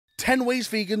10 ways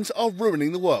vegans are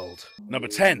ruining the world. Number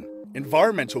 10.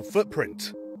 Environmental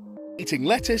footprint. Eating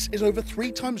lettuce is over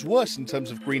 3 times worse in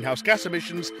terms of greenhouse gas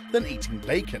emissions than eating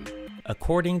bacon.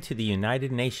 According to the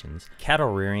United Nations,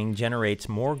 cattle rearing generates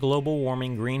more global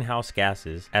warming greenhouse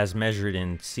gases, as measured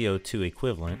in CO2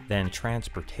 equivalent, than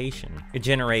transportation. It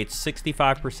generates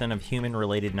 65% of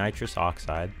human-related nitrous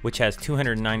oxide, which has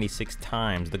 296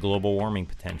 times the global warming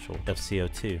potential of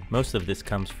CO2. Most of this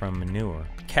comes from manure.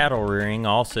 Cattle rearing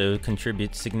also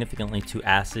contributes significantly to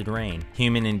acid rain,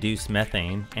 human-induced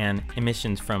methane, and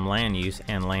emissions from land use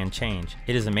and land change.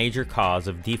 It is a major cause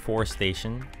of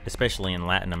deforestation, especially in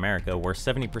Latin America, where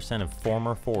 70% of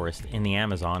former forests in the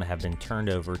Amazon have been turned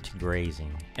over to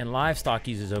grazing. And livestock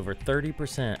uses over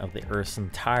 30% of the Earth's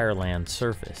entire land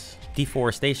surface.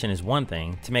 Deforestation is one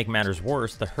thing. To make matters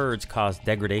worse, the herds cause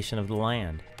degradation of the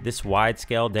land. This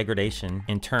wide-scale degradation,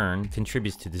 in turn,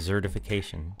 contributes to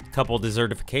desertification. Couple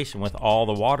desertification with all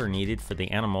the water needed for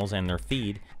the animals and their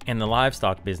feed, and the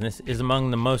livestock business is among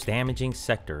the most damaging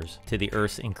sectors to the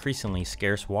Earth's increasingly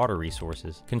scarce water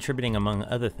resources, contributing, among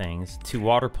other things, to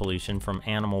water pollution from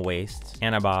animal wastes,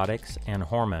 antibiotics and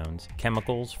hormones,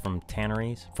 chemicals from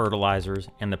tanneries, fertilizers,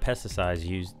 and the pesticides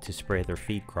used to spray their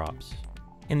feed crops.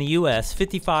 In the US,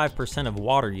 55% of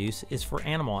water use is for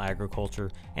animal agriculture,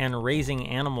 and raising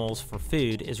animals for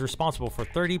food is responsible for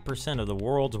 30% of the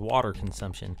world's water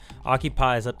consumption,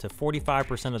 occupies up to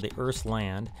 45% of the Earth's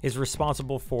land, is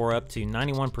responsible for up to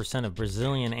 91% of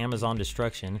Brazilian Amazon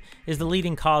destruction, is the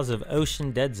leading cause of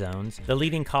ocean dead zones, the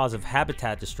leading cause of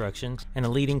habitat destruction, and the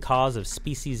leading cause of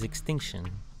species extinction.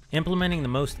 Implementing the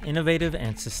most innovative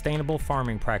and sustainable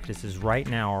farming practices right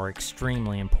now are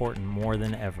extremely important, more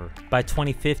than ever. By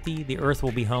 2050, the Earth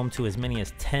will be home to as many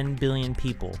as 10 billion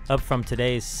people, up from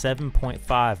today's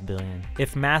 7.5 billion.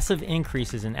 If massive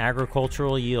increases in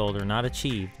agricultural yield are not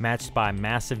achieved, matched by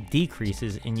massive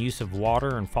decreases in use of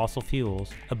water and fossil fuels,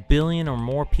 1 billion or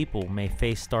more people may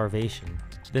face starvation.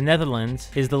 The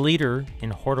Netherlands is the leader in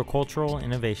horticultural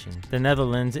innovation. The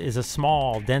Netherlands is a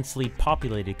small, densely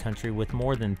populated country with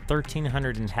more than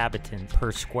 1,300 inhabitants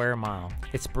per square mile.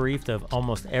 It's bereft of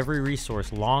almost every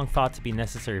resource long thought to be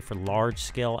necessary for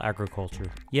large-scale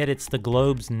agriculture. Yet it's the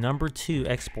globe's #2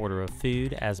 exporter of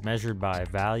food as measured by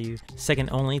value,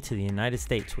 second only to the United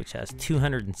States, which has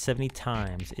 270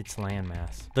 times its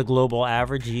landmass. The global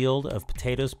average yield of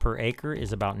potatoes per acre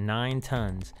is about 9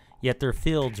 tons. Yet their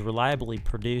fields reliably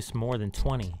produce more than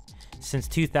 20. Since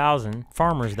 2000,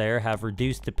 farmers there have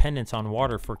reduced dependence on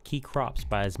water for key crops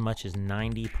by as much as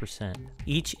 90%.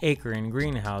 Each acre in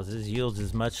greenhouses yields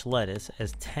as much lettuce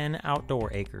as 10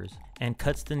 outdoor acres and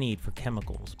cuts the need for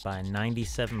chemicals by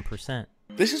 97%.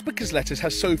 This is because lettuce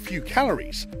has so few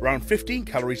calories, around 15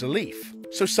 calories a leaf.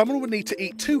 So someone would need to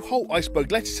eat 2 whole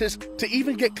iceberg lettuces to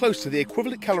even get close to the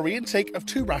equivalent calorie intake of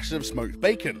 2 rashers of smoked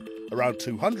bacon, around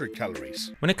 200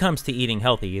 calories. When it comes to eating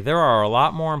healthy, there are a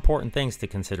lot more important things to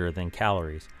consider than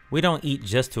calories. We don't eat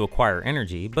just to acquire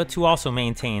energy, but to also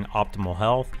maintain optimal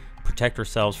health, protect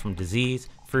ourselves from disease,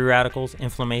 free radicals,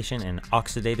 inflammation, and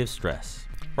oxidative stress.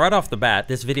 Right off the bat,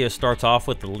 this video starts off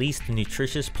with the least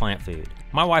nutritious plant food.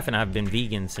 My wife and I have been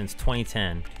vegan since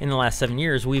 2010. In the last 7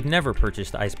 years, we've never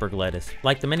purchased iceberg lettuce.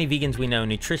 Like the many vegans we know,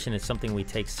 nutrition is something we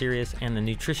take serious, and the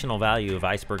nutritional value of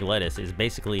iceberg lettuce is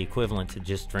basically equivalent to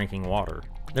just drinking water.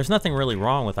 There's nothing really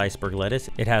wrong with iceberg lettuce.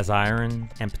 It has iron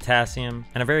and potassium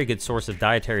and a very good source of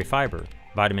dietary fiber.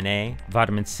 Vitamin A,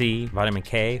 vitamin C, vitamin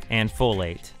K, and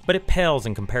folate. But it pales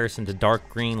in comparison to dark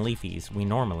green leafies we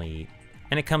normally eat.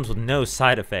 And it comes with no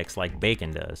side effects like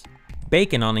bacon does.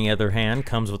 Bacon, on the other hand,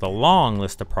 comes with a long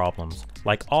list of problems.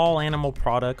 Like all animal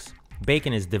products,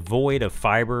 bacon is devoid of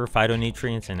fiber,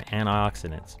 phytonutrients, and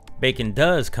antioxidants. Bacon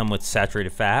does come with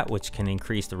saturated fat, which can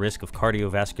increase the risk of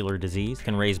cardiovascular disease,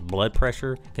 can raise blood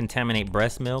pressure, contaminate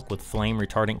breast milk with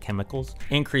flame-retardant chemicals,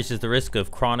 increases the risk of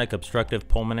chronic obstructive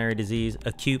pulmonary disease,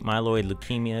 acute myeloid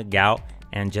leukemia, gout,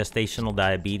 and gestational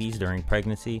diabetes during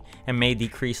pregnancy, and may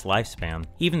decrease lifespan.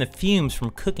 Even the fumes from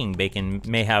cooking bacon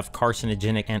may have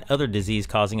carcinogenic and other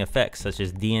disease-causing effects such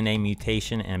as DNA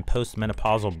mutation and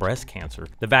postmenopausal breast cancer.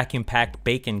 The vacuum-packed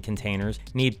bacon containers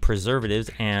need preservatives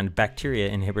and bacteria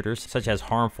inhibitors such as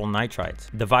harmful nitrites.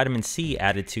 The vitamin C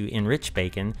added to enriched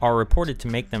bacon are reported to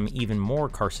make them even more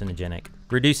carcinogenic.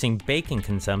 Reducing bacon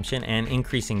consumption and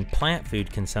increasing plant food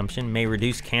consumption may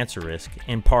reduce cancer risk,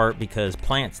 in part because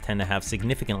plants tend to have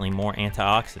significantly more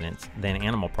antioxidants than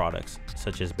animal products,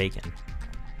 such as bacon.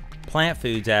 Plant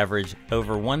foods average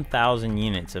over 1,000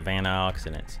 units of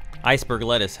antioxidants. Iceberg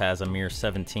lettuce has a mere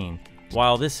 17.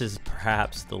 While this is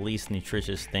perhaps the least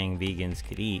nutritious thing vegans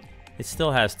could eat, it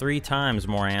still has 3 times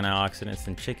more antioxidants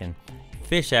than chicken.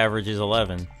 Fish averages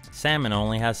 11. salmon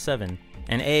only has 7,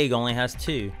 and egg only has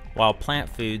 2, while plant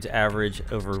foods average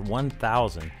over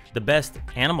 1,000. The best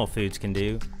animal foods can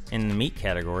do, in the meat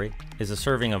category, is a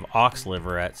serving of ox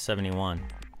liver at 71.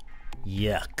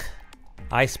 Yuck.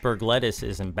 Iceberg lettuce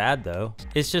isn't bad though,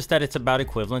 it's just that it's about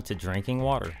equivalent to drinking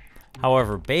water.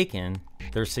 However, bacon,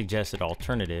 their suggested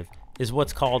alternative, is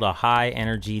what's called a high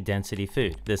energy density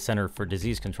food. The Center for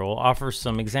Disease Control offers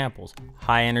some examples.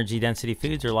 High energy density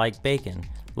foods are like bacon,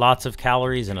 lots of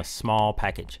calories in a small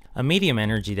package. A medium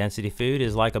energy density food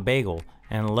is like a bagel,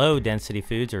 and low density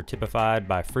foods are typified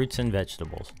by fruits and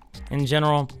vegetables. In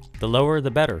general, the lower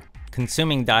the better.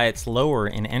 Consuming diets lower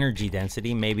in energy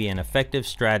density may be an effective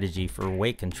strategy for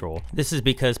weight control. This is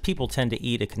because people tend to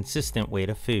eat a consistent weight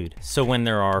of food. So when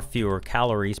there are fewer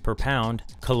calories per pound,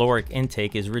 caloric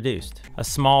intake is reduced. A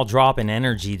small drop in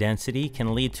energy density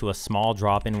can lead to a small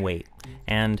drop in weight.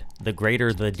 And the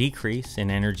greater the decrease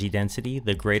in energy density,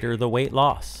 the greater the weight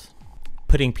loss.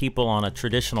 Putting people on a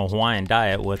traditional Hawaiian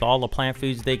diet with all the plant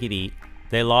foods they could eat,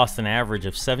 they lost an average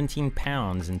of 17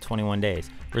 pounds in 21 days,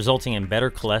 resulting in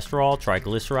better cholesterol,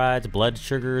 triglycerides, blood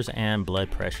sugars, and blood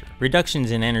pressure.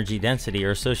 Reductions in energy density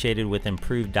are associated with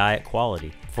improved diet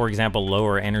quality. For example,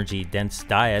 lower energy dense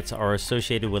diets are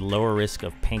associated with lower risk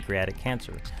of pancreatic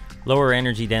cancer. Lower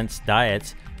energy dense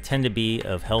diets tend to be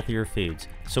of healthier foods,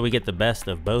 so we get the best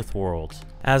of both worlds.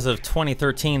 As of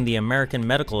 2013, the American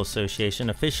Medical Association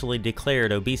officially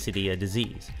declared obesity a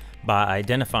disease, by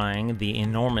identifying the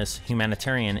enormous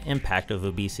humanitarian impact of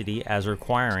obesity as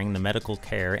requiring the medical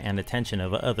care and attention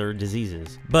of other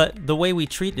diseases. But the way we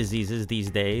treat diseases these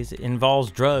days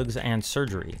involves drugs and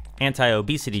surgery.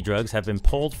 Anti-obesity drugs have been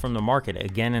pulled from the market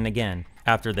again and again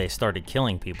after they started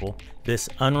killing people. This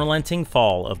unrelenting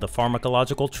fall of the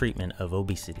pharmacological treatment of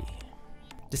obesity.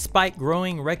 Despite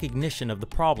growing recognition of the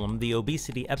problem, the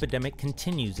obesity epidemic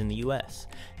continues in the US,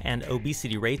 and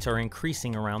obesity rates are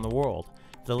increasing around the world.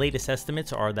 The latest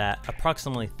estimates are that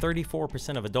approximately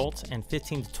 34% of adults and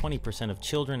 15 to 20% of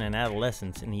children and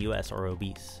adolescents in the US are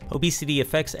obese. Obesity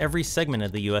affects every segment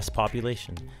of the US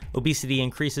population. Obesity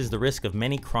increases the risk of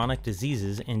many chronic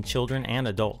diseases in children and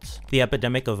adults. The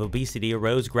epidemic of obesity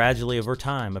arose gradually over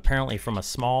time, apparently from a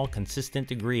small, consistent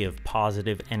degree of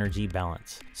positive energy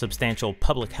balance. Substantial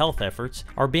public health efforts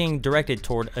are being directed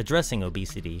toward addressing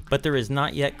obesity, but there is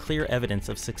not yet clear evidence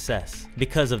of success.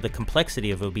 Because of the complexity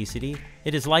of obesity,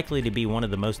 it is likely to be one of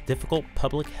the most difficult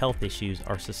public health issues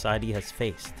our society has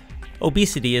faced.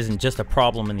 Obesity isn't just a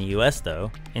problem in the US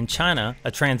though. In China,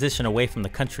 a transition away from the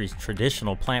country's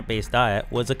traditional plant-based diet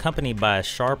was accompanied by a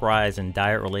sharp rise in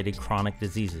diet-related chronic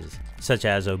diseases, such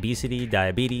as obesity,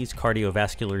 diabetes,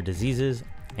 cardiovascular diseases,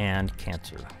 and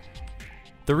cancer.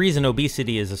 The reason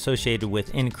obesity is associated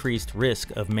with increased risk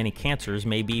of many cancers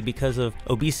may be because of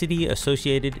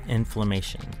obesity-associated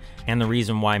inflammation, and the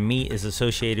reason why meat is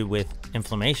associated with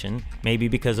inflammation may be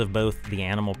because of both the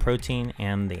animal protein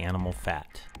and the animal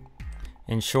fat.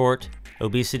 In short,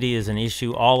 obesity is an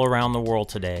issue all around the world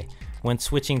today. When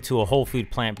switching to a whole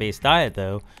food plant-based diet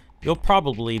though, you'll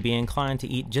probably be inclined to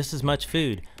eat just as much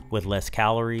food with less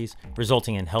calories,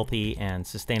 resulting in healthy and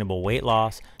sustainable weight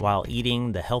loss while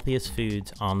eating the healthiest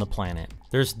foods on the planet.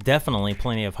 There's definitely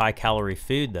plenty of high-calorie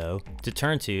food though to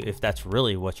turn to if that's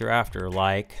really what you're after,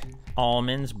 like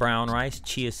almonds, brown rice,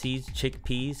 chia seeds,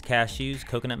 chickpeas, cashews,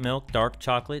 coconut milk, dark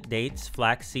chocolate, dates,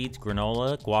 flax seeds,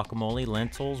 granola, guacamole,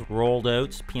 lentils, rolled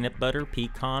oats, peanut butter,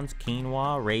 pecans,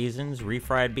 quinoa, raisins,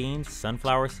 refried beans,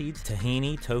 sunflower seeds,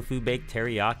 tahini, tofu baked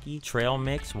teriyaki, trail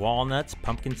mix, walnuts,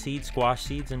 pumpkin seeds, squash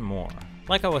seeds, and more.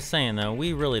 Like I was saying though,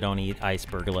 we really don't eat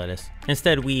iceberg lettuce.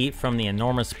 Instead, we eat from the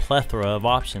enormous plethora of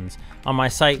options. On my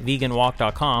site,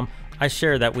 veganwalk.com, I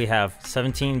share that we have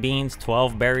 17 beans,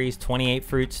 12 berries, 28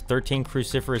 fruits, 13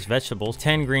 cruciferous vegetables,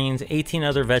 10 greens, 18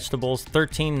 other vegetables,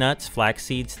 13 nuts, flax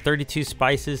seeds, 32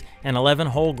 spices, and 11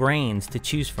 whole grains to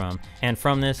choose from. And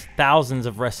from this, thousands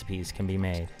of recipes can be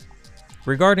made.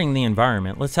 Regarding the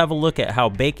environment, let's have a look at how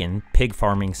bacon, pig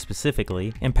farming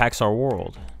specifically, impacts our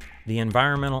world. The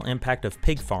environmental impact of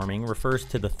pig farming refers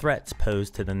to the threats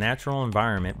posed to the natural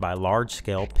environment by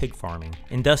large-scale pig farming.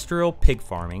 Industrial pig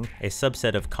farming, a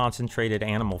subset of concentrated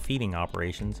animal feeding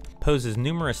operations, poses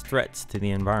numerous threats to the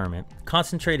environment.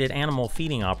 Concentrated animal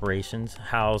feeding operations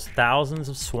house thousands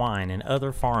of swine and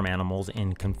other farm animals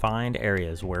in confined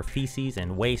areas where feces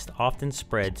and waste often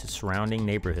spread to surrounding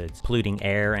neighborhoods, polluting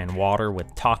air and water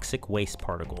with toxic waste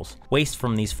particles. Waste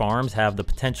from these farms have the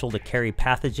potential to carry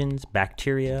pathogens,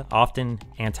 bacteria, often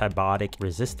antibiotic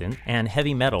resistant, and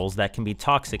heavy metals that can be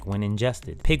toxic when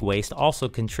ingested. Pig waste also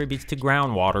contributes to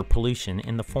groundwater pollution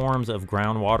in the forms of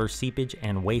groundwater seepage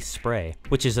and waste spray,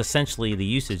 which is essentially the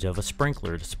usage of a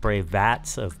sprinkler to spray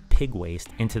vats of pig waste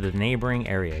into the neighboring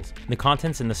areas. The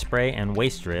contents in the spray and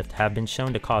waste drift have been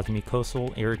shown to cause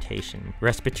mucosal irritation,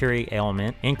 respiratory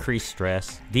ailment, increased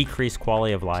stress, decreased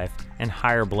quality of life, and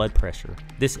higher blood pressure.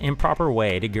 This improper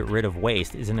way to get rid of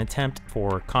waste is an attempt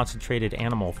for concentrated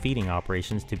animal feeding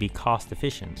operations to be cost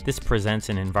efficient. This presents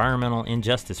an environmental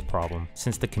injustice problem,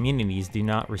 since the communities do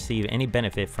not receive any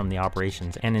benefit from the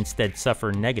operations and instead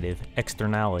suffer negative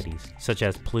externalities, such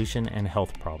as pollution and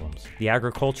health problems. The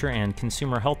Agriculture and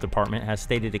Consumer Health Department has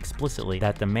stated explicitly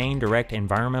that the main direct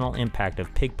environmental impact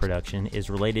of pig production is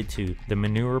related to the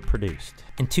manure produced.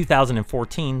 In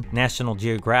 2014, National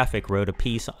Geographic wrote a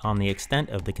piece on the extent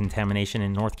of the contamination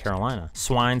in North Carolina.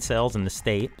 Swine sales in the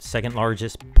state, second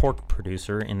largest pork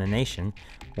producer in the nation,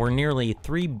 were nearly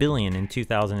 $3 billion in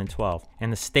 2012,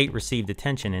 and the state received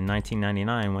attention in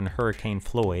 1999 when Hurricane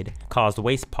Floyd caused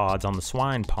waste pods on the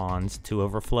swine ponds to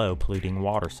overflow, polluting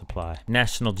water supply.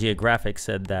 National Geographic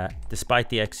said that, despite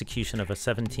the execution of a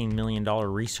 $17 million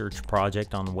research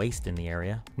project on waste in the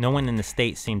area, no one in the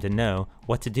state seemed to know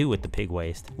what to do with the pig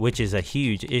waste, which is a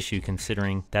huge issue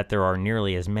considering that there are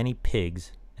nearly as many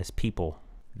pigs as people.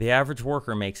 The average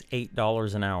worker makes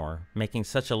 $8 an hour, making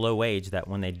such a low wage that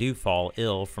when they do fall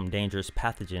ill from dangerous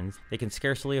pathogens, they can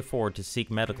scarcely afford to seek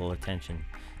medical attention.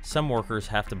 Some workers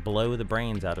have to blow the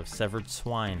brains out of severed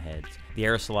swine heads. The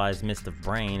aerosolized mist of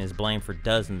brain is blamed for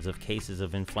dozens of cases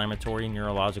of inflammatory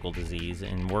neurological disease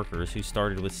in workers who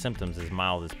started with symptoms as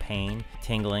mild as pain,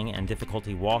 tingling, and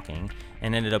difficulty walking,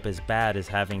 and ended up as bad as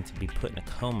having to be put in a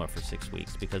coma for 6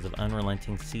 weeks because of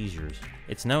unrelenting seizures.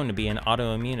 It's known to be an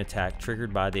autoimmune attack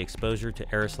triggered by the exposure to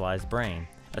aerosolized brain.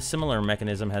 A similar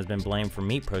mechanism has been blamed for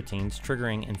meat proteins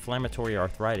triggering inflammatory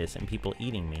arthritis in people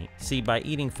eating meat. See, by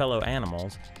eating fellow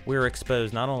animals, we are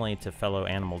exposed not only to fellow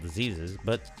animal diseases,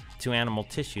 but to animal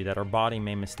tissue that our body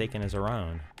may mistake as our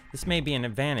own. This may be an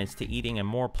advantage to eating a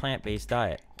more plant-based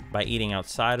diet. By eating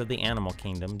outside of the animal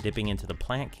kingdom, dipping into the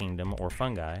plant kingdom or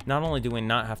fungi, not only do we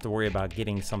not have to worry about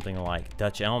getting something like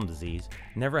Dutch elm disease,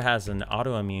 never has an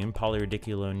autoimmune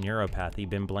polyradiculoneuropathy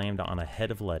been blamed on a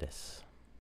head of lettuce.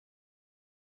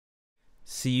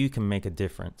 See, you can make a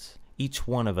difference. Each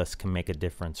one of us can make a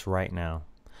difference right now.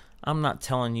 I'm not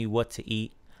telling you what to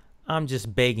eat. I'm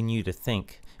just begging you to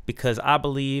think, because I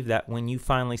believe that when you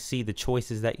finally see the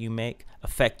choices that you make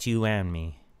affect you and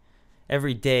me.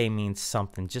 Every day means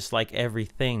something, just like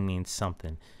everything means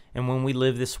something. And when we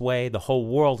live this way, the whole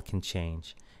world can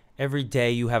change. Every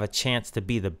day you have a chance to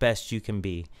be the best you can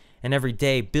be. And every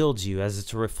day builds you as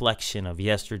it's a reflection of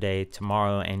yesterday,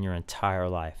 tomorrow, and your entire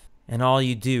life. And all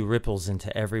you do ripples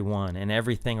into everyone and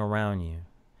everything around you.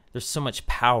 There's so much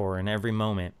power in every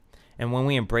moment. And when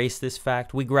we embrace this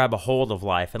fact, we grab a hold of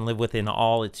life and live within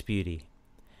all its beauty.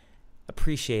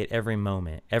 Appreciate every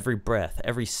moment, every breath,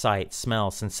 every sight,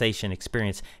 smell, sensation,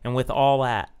 experience, and with all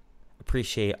that,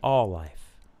 appreciate all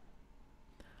life.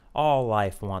 All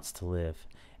life wants to live.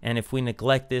 And if we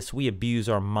neglect this, we abuse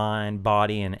our mind,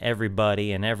 body, and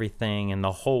everybody and everything, and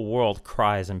the whole world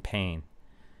cries in pain.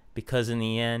 Because in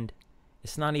the end,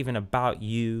 it's not even about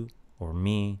you or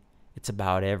me, it's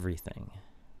about everything.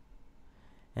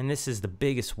 And this is the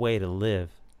biggest way to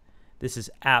live. This is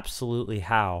absolutely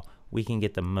how we can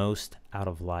get the most out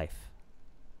of life.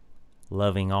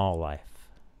 Loving all life.